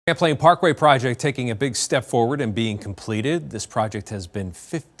Champlain Parkway Project taking a big step forward and being completed. This project has been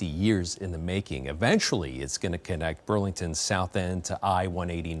 50 years in the making. Eventually, it's going to connect Burlington's south end to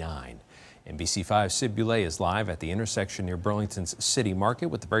I-189. NBC5's Sid Boulay is live at the intersection near Burlington's City Market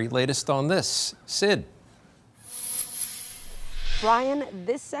with the very latest on this. Sid. Brian,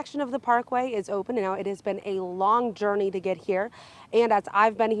 this section of the parkway is open now. It has been a long journey to get here. And as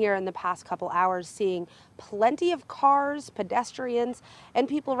I've been here in the past couple hours, seeing plenty of cars, pedestrians, and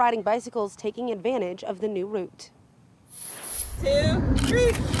people riding bicycles taking advantage of the new route. 2,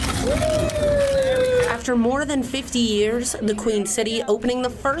 3. After more than 50 years, the Queen City opening the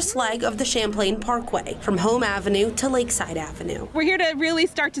first leg of the Champlain Parkway from Home Avenue to Lakeside Avenue. We're here to really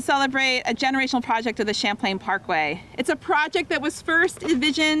start to celebrate a generational project of the Champlain Parkway. It's a project that was first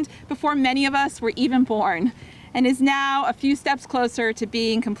envisioned before many of us were even born, and is now a few steps closer to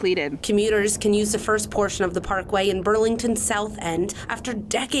being completed. Commuters can use the first portion of the parkway in Burlington's south end after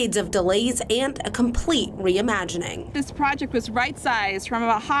decades of delays and a complete reimagining. This project was right-sized from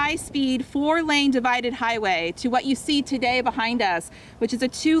a high-speed, 4-lane divided highway to what you see today behind us, which is a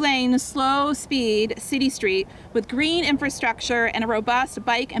 2-lane, slow-speed city street with green infrastructure and a robust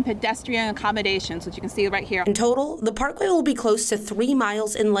bike and pedestrian accommodations, which you can see right here. In total, the parkway will be close to 3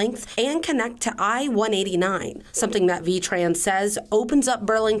 miles in length and connect to I-189. Something that V-Trans says opens up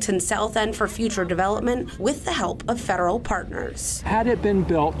Burlington's south end for future development with the help of federal partners. Had it been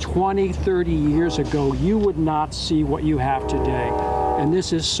built 20, 30 years ago, you would not see what you have today. And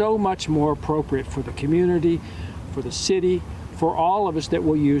this is so much more appropriate for the community, for the city, for all of us that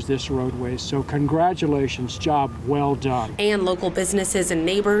will use this roadway. So congratulations, job well done. And local businesses and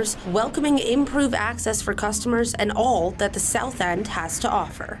neighbors welcoming improved access for customers and all that the south end has to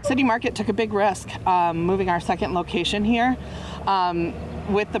offer. City Market took a big risk moving our second location here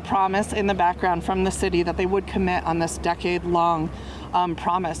with the promise in the background from the city that they would commit on this decade-long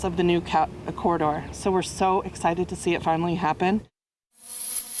promise of the new corridor. So we're so excited to see it finally happen.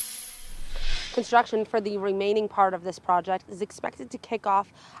 Construction for the remaining part of this project is expected to kick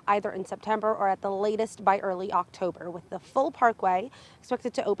off either in September or at the latest by early October, with the full parkway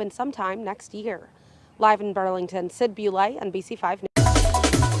expected to open sometime next year. Live in Burlington, Sid Boulay, NBC5 News.